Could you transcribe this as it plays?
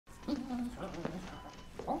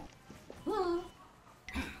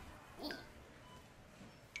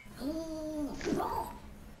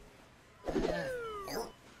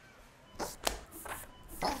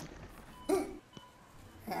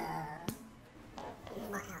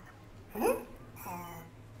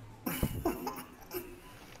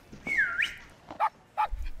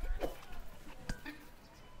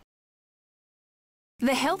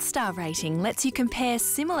The Health Star rating lets you compare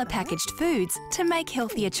similar packaged foods to make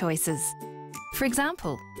healthier choices. For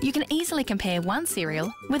example, you can easily compare one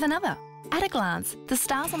cereal with another. At a glance, the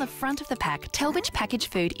stars on the front of the pack tell which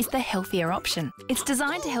packaged food is the healthier option. It's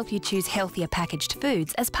designed to help you choose healthier packaged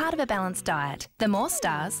foods as part of a balanced diet. The more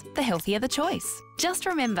stars, the healthier the choice. Just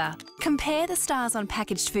remember, compare the stars on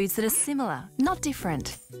packaged foods that are similar, not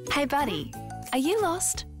different. Hey buddy, are you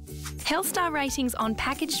lost? Health Star ratings on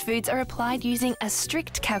packaged foods are applied using a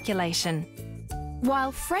strict calculation.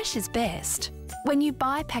 While fresh is best, when you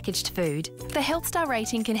buy packaged food, the Health Star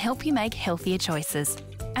rating can help you make healthier choices.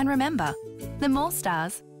 And remember, the more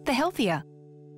stars, the healthier.